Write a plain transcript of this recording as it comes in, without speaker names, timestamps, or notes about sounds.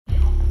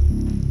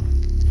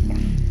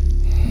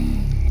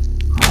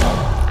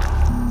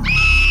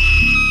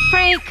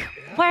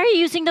Frank, why are you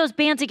using those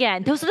bands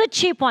again? Those are the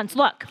cheap ones.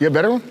 Look. You have a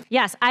better one?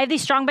 Yes, I have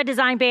these Strong by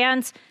Design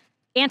bands,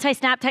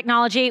 anti-snap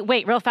technology.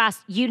 Wait, real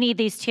fast. You need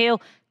these too.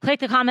 Click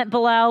the comment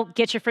below.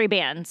 Get your free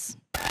bands.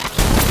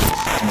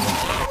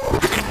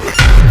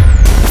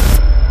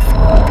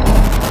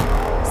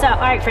 So, all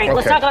right, Frank,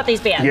 let's talk about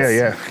these bands.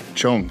 Yeah.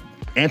 Show them.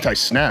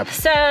 Anti-snap.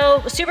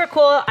 So, super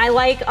cool. I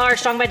like our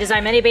Strong by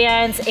Design mini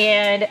bands,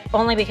 and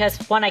only because,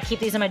 one, I keep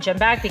these in my gym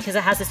bag because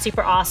it has a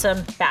super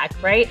awesome bag,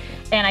 right?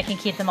 And I can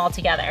keep them all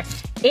together.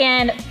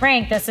 And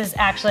Frank, this is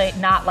actually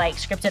not like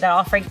scripted at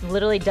all. Frank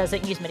literally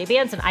doesn't use mini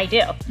bands, and I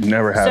do.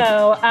 Never have.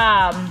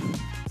 So,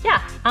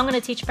 yeah, I'm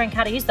gonna teach Frank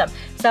how to use them.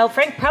 So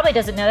Frank probably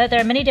doesn't know that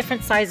there are many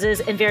different sizes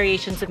and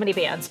variations of mini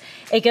bands.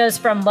 It goes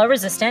from low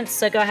resistance,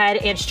 so go ahead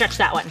and stretch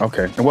that one.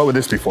 Okay, and what would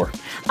this be for?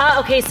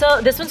 Okay,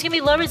 so this one's gonna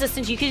be low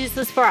resistance. You could use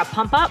this for a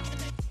pump up,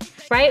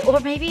 right? Or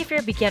maybe if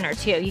you're a beginner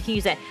too, you can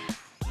use it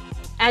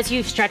as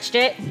you've stretched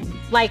it.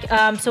 Like,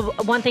 so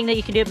one thing that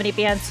you can do with mini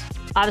bands,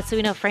 obviously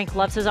we know Frank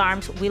loves his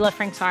arms. We love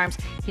Frank's arms.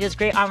 He does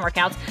great arm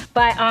workouts.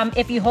 But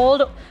if you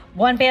hold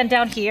one band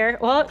down here,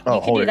 well,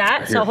 you can do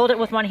that. So hold it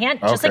with one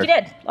hand, just like you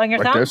did on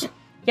your thumb. This?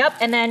 Yep,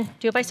 and then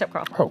do a bicep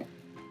curl. Oh.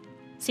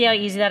 See how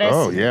easy that is?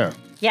 Oh, yeah.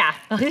 Yeah.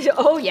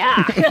 Oh,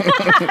 yeah.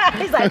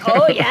 He's like,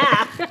 oh,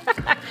 yeah.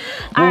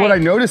 Well, what I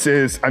notice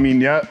is, I mean,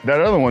 yeah,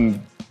 that other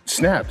one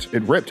snapped.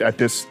 It ripped at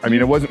this. I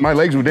mean, it wasn't, my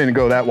legs didn't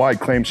go that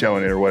wide, clamshell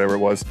in it or whatever it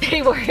was.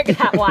 They weren't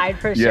that wide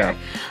for sure.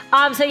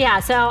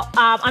 So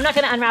I'm not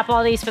going to unwrap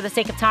all these for the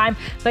sake of time,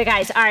 but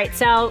guys, all right.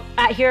 So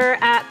here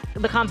at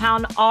the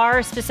compound,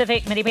 our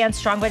specific mini bands,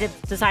 Strong by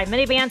Design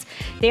mini bands,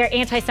 they are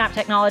anti-snap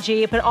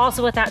technology. But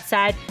also with that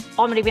said,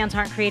 all mini bands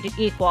aren't created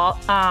equal.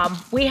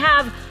 We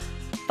have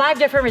 5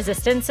 different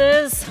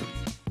resistances.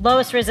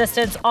 Lowest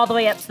resistance all the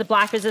way up to the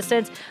black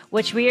resistance,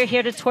 which we are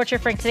here to teach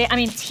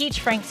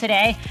Frank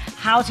today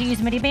how to use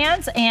mini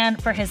bands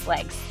and for his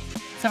legs.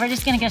 So we're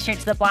just gonna go straight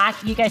to the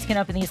black. You guys can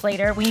open these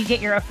later. When you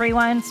get your free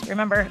ones,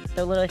 remember,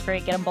 they're literally free,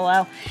 get them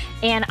below.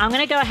 And I'm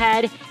gonna go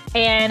ahead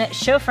and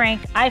show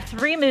Frank. I have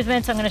 3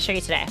 movements I'm gonna show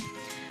you today.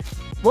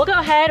 We'll go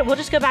ahead, we'll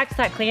just go back to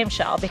that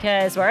clamshell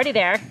because we're already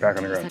there. Back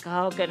on the ground. It's like,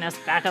 oh goodness,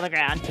 back on the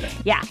ground.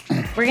 Yeah,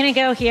 we're gonna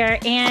go here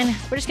and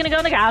we're just gonna go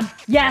on the ground.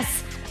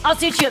 Yes. I'll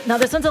suit you. No,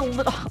 this one's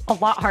a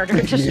lot harder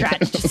to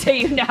stretch, just so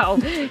you know.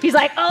 He's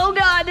like, oh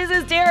God, this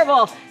is terrible.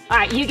 All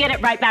right, you get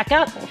it right back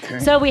up. Okay.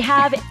 So we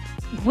have,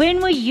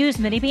 when we use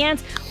mini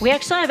bands, we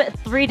actually have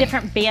 3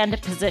 different band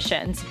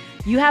positions.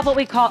 You have what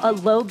we call a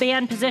low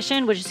band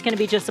position, which is gonna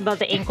be just above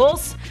the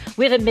ankles.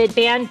 We have a mid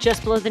band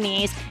just below the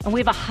knees, and we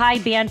have a high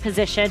band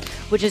position,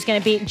 which is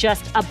gonna be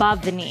just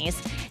above the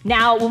knees.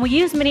 Now, when we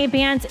use mini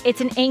bands, it's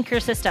an anchor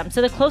system.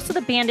 So the closer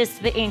the band is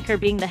to the anchor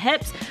being the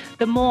hips,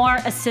 the more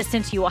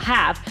assistance you will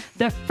have.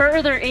 The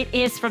further it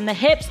is from the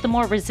hips, the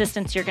more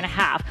resistance you're gonna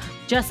have.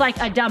 Just like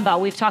a dumbbell.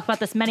 We've talked about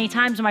this many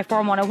times in my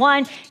Form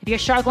 101. If you're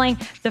struggling,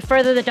 the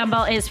further the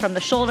dumbbell is from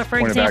the shoulder, for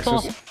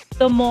example,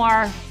 the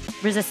more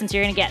resistance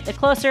you're gonna get. The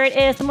closer it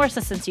is, the more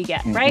resistance you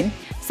get, right?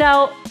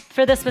 So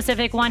for this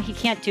specific one, he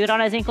can't do it on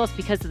his ankles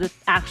because of the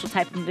actual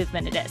type of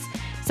movement it is.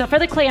 So for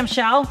the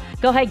clamshell,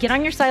 go ahead, get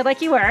on your side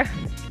like you were.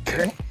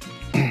 Okay.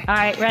 All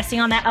right, resting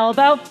on that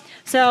elbow.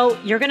 So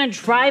you're gonna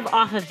drive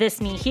off of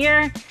this knee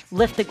here,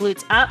 lift the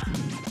glutes up,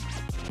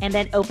 and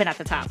then open at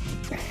the top.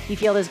 You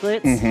feel those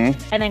glutes?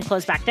 And then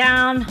close back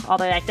down, all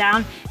the way back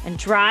down, and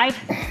drive,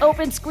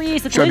 open,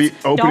 squeeze the glutes. Should I be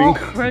opening?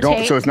 Don't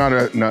rotate. So it's not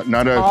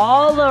a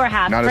all lower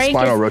half. Not Frank a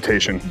spinal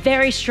rotation.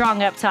 Very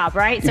strong up top,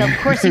 right? So of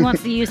course he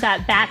wants to use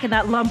that back and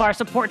that lumbar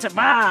support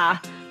to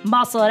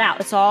muscle it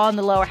out. It's all in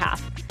the lower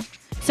half.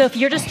 So if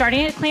you're just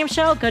starting at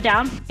clamshell, go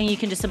down and you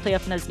can just simply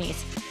open those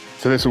knees.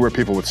 So this is where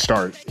people would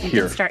start here.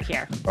 You can start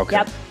here. Okay.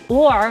 Yep.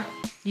 Or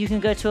you can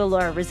go to a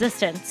lower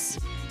resistance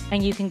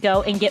and you can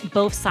go and get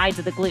both sides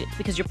of the glute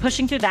because you're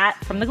pushing through that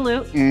from the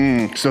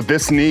glute. So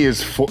this knee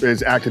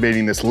is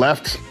activating this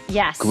left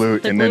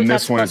glute, and then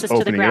this one is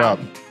opening it up.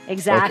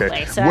 Exactly.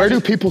 Okay. So where do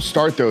people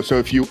start though? So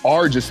if you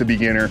are just a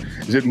beginner,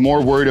 is it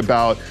more worried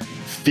about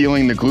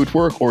feeling the glute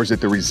work, or is it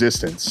the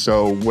resistance?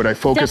 So would I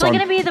focus Definitely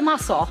gonna be the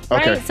muscle,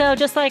 right? Okay. So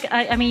just like,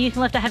 I mean, you can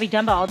lift a heavy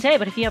dumbbell all day,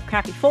 but if you have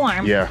crappy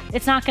form,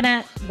 it's not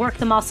gonna work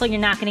the muscle, you're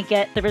not gonna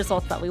get the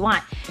results that we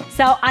want.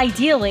 So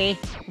ideally,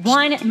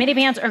 one, mini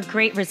bands are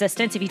great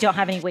resistance if you don't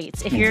have any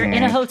weights. If you're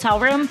in a hotel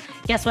room,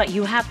 guess what?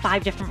 You have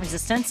 5 different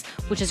resistance,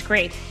 which is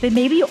great. But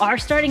maybe you are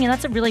starting, and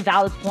that's a really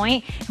valid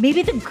point.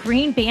 Maybe the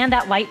green band,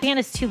 that white band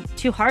is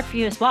too hard for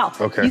you as well.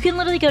 Okay. You can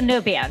literally go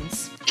no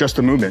bands. Just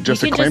the movement,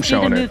 just the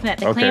clamshell in it. Movement.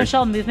 The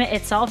clamshell movement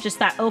itself, just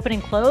that open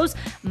and close,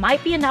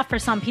 might be enough for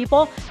some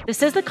people.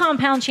 This is the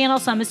compound channel,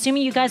 so I'm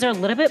assuming you guys are a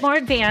little bit more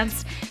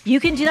advanced. You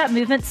can do that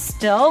movement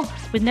still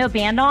with no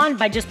band on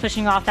by just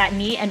pushing off that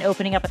knee and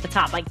opening up at the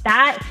top. Like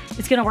that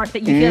is gonna work,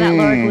 that you feel that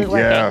lower glute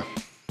working.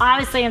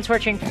 Obviously, I'm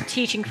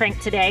teaching Frank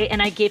today,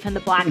 and I gave him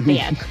the black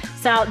band.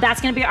 So that's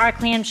gonna be our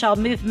clamshell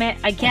movement.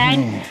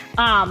 Again,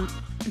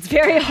 it's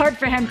very hard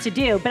for him to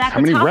do, but at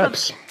the top How many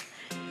reps?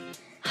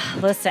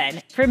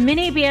 Listen, for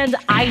mini bands,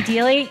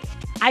 ideally,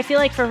 I feel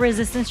like for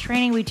resistance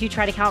training, we do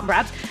try to count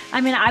reps.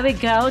 I mean, I would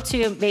go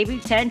to maybe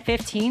 10,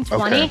 15,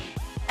 20,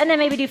 and then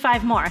maybe do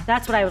 5 more.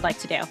 That's what I would like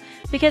to do.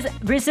 Because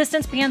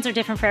resistance bands are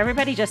different for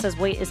everybody, just as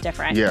weight is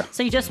different. Yeah.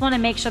 So you just want to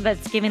make sure that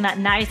it's giving that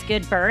nice,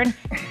 good burn.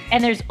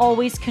 And there's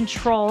always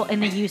control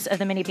in the use of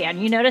the mini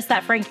band. You notice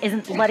that Frank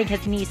isn't letting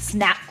his knees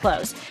snap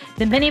close.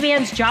 The mini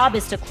band's job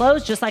is to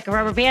close just like a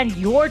rubber band.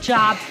 Your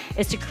job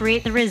is to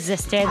create the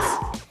resistance.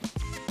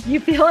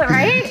 You feel it,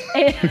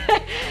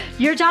 right?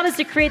 Your job is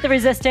to create the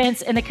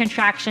resistance and the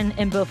contraction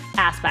in both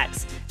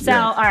aspects. So,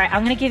 all right,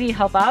 I'm going to give you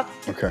help up.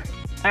 Okay.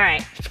 All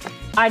right.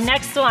 Our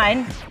next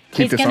one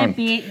is going to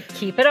be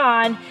keep it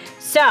on.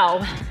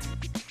 So,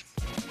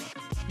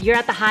 you're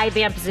at the high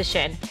band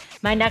position.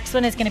 My next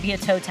one is going to be a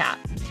toe tap.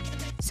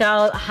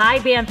 So, high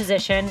band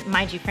position,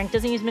 mind you, Frank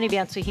doesn't use mini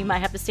bands, so he might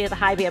have to stay at the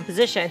high band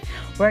position.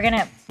 We're going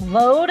to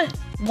load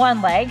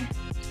one leg,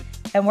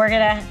 and we're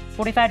going to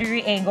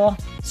 45-degree angle,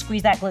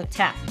 squeeze that glute,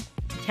 tap,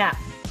 tap,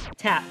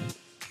 tap,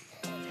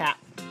 tap,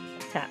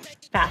 tap,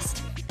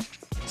 fast.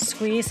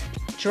 Squeeze,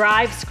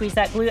 drive, squeeze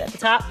that glute at the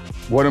top.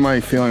 What am I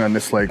feeling on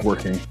this leg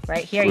working?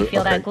 Right here, you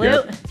feel that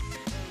glute. Yep.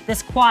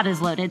 This quad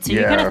is loaded, so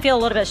you're gonna feel a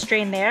little bit of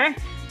strain there,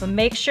 but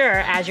make sure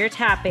as you're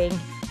tapping,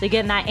 you're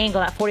getting that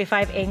angle, that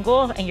 45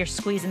 angle, and you're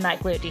squeezing that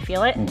glute. Do you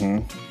feel it?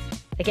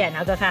 Mm-hmm. Again,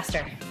 now go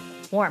faster.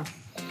 Warm,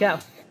 go,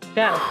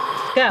 go,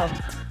 go,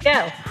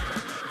 go.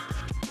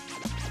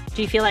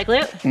 Do you feel that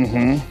glute?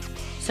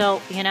 Mm-hmm.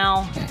 So, you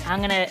know,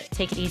 I'm gonna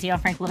take it easy on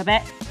Frank a little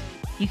bit.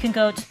 You can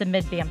go to the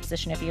mid-band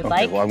position if you'd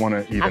like. Well, I want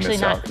to even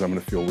this out because I'm going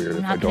to feel weird if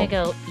I don't. I'm not going to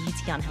go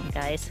easy on him,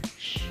 guys.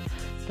 Shh.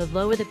 The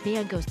lower the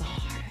band goes, the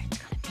harder it's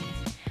going to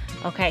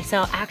be. Okay,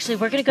 so actually,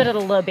 we're going to go to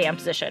the low band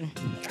position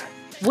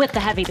with the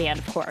heavy band,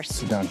 of course.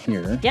 So down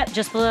here. Yep,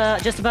 just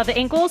above the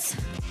ankles.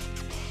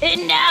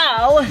 And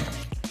now,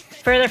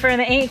 further from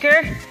the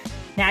anchor.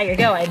 Now you're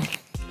going.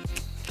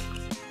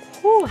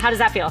 Whew, how does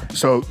that feel?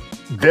 So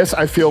this,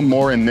 I feel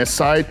more in this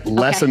side,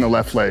 less in the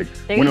left leg.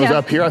 When it was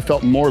up here, I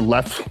felt more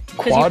left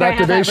quad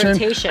activation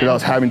because I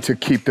was having to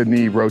keep the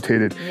knee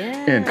rotated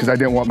in because I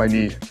didn't want my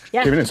knee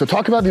giving in. So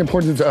talk about the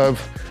importance of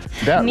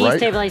that, knee right?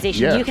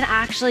 stabilization. Yeah. You can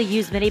actually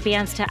use mini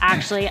bands to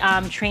actually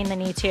train the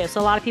knee too.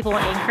 So a lot of people will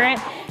anchor it,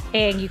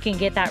 and you can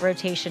get that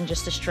rotation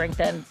just to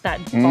strengthen that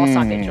ball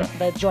socket,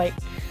 the joint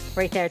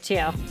right there too.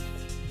 All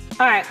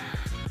right.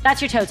 That's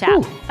your toe tap.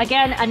 Ooh.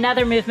 Again,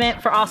 another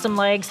movement for awesome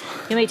legs.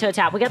 You make toe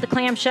tap. We got the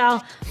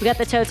clamshell, we got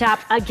the toe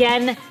tap.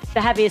 Again,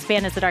 the heaviest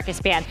band is the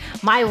darkest band.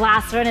 My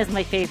last one is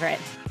my favorite.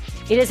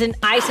 It is an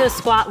iso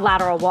squat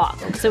lateral walk.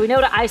 Okay. So we know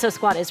what an iso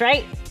squat is,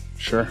 right?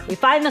 Sure. We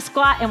find the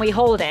squat and we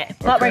hold it,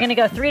 but we're gonna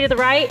go 3 to the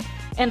right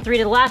and 3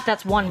 to the left.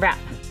 That's 1 rep.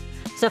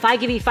 So if I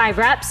give you 5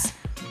 reps,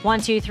 1,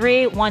 2,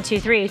 3, 1,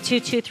 2, 3, 2,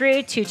 2,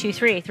 3, 2, 2,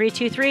 3, 3,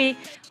 2, 3,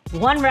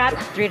 1 rep,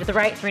 3 to the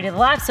right, 3 to the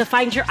left. So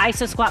find your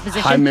iso squat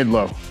position. High, mid,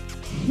 low.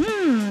 We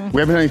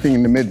haven't done anything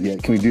in the mid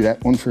yet. Can we do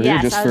that one for you?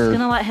 Yes, I was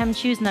gonna let him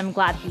choose, and I'm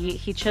glad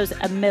he chose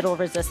a middle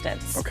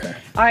resistance. Okay.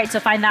 All right, so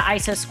find that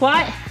iso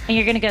squat, and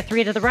you're gonna go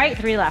 3 to the right,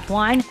 3 left.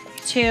 1,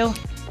 2,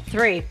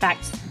 3. Back.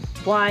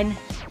 1,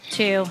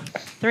 2,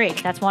 3.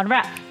 That's 1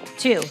 rep.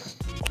 2,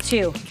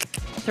 2,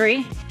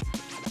 3,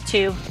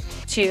 2,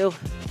 2,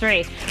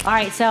 3. All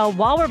right, so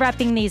while we're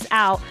repping these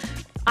out,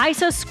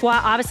 iso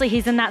squat, obviously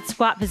he's in that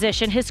squat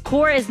position. His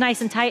core is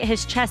nice and tight.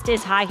 His chest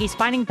is high. He's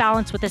finding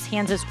balance with his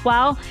hands as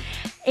well.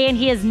 And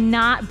he is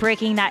not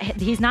breaking that.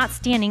 He's not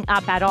standing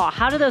up at all.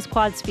 How do those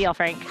quads feel,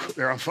 Frank?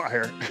 They're on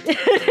fire.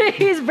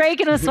 He's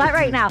breaking a sweat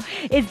right now.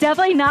 It's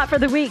definitely not for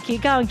the weak.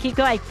 Keep going, keep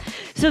going.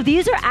 So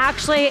these are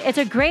actually, it's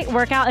a great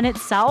workout in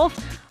itself.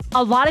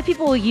 A lot of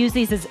people will use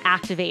these as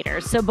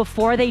activators. So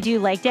before they do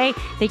leg day,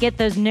 they get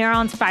those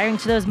neurons firing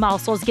to those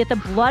muscles, get the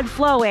blood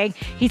flowing.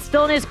 He's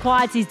feeling his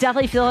quads. He's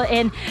definitely feeling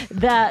in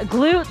the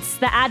glutes,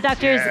 the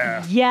adductors.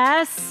 Yeah.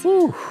 Yes,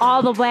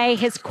 all the way.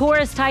 His core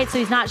is tight, so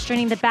he's not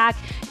straining the back.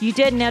 You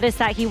did notice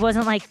that he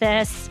wasn't like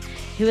this.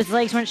 His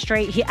legs weren't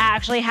straight. He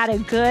actually had a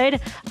good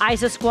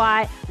iso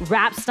squat,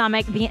 wrapped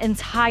stomach the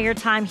entire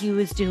time he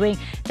was doing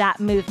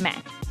that movement.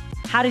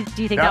 How do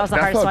you think that was the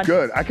hardest one? That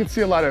felt good. I could see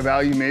a lot of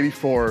value maybe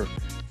for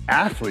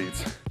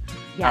athletes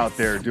out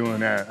there doing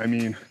that. I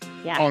mean,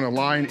 on a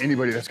line,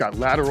 anybody that's got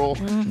lateral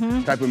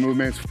type of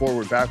movements,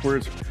 forward,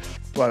 backwards.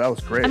 Wow, that was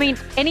great. I mean,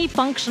 any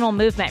functional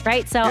movement,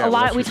 right?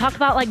 So we talk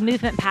about like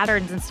movement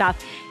patterns and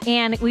stuff,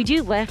 and we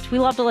do lift. We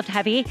love to lift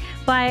heavy,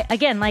 but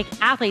again, like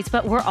athletes,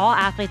 but we're all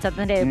athletes at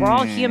the end of the day. We're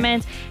all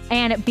humans,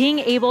 and being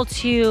able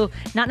to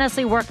not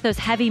necessarily work those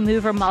heavy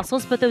mover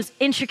muscles, but those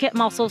intricate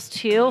muscles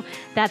too,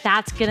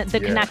 that's gonna, the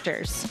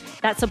connectors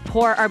that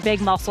support our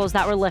big muscles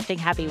that we're lifting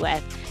heavy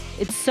with.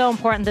 It's so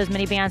important, those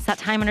mini bands, that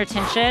time under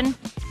tension,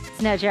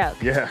 it's no joke.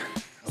 Yeah.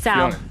 So,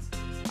 all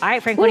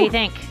right, Frank, what do you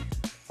think?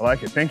 I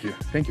like it. Thank you.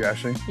 Thank you,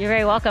 Ashley. You're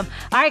very welcome.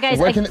 All right, guys.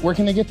 Where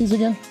can I get these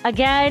again?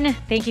 Again,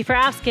 thank you for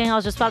asking. I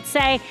was just about to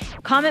say,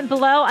 comment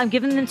below. I'm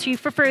giving them to you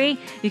for free.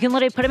 You can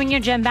literally put them in your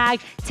gym bag,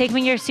 take them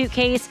in your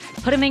suitcase,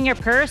 put them in your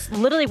purse,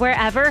 literally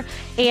wherever.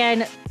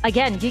 And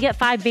again, you get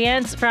 5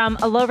 bands from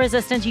a low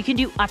resistance. You can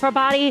do upper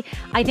body.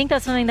 I think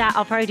that's something that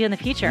I'll probably do in the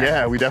future.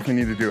 Yeah, we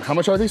definitely need to do. How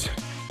much are these?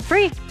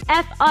 free.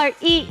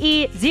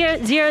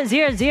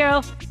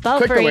 FREE0000.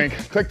 Both free.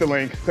 Click the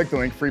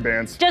link, free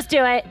bands. Just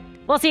do it.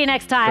 We'll see you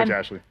next time. Coach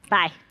Ashley.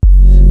 Bye.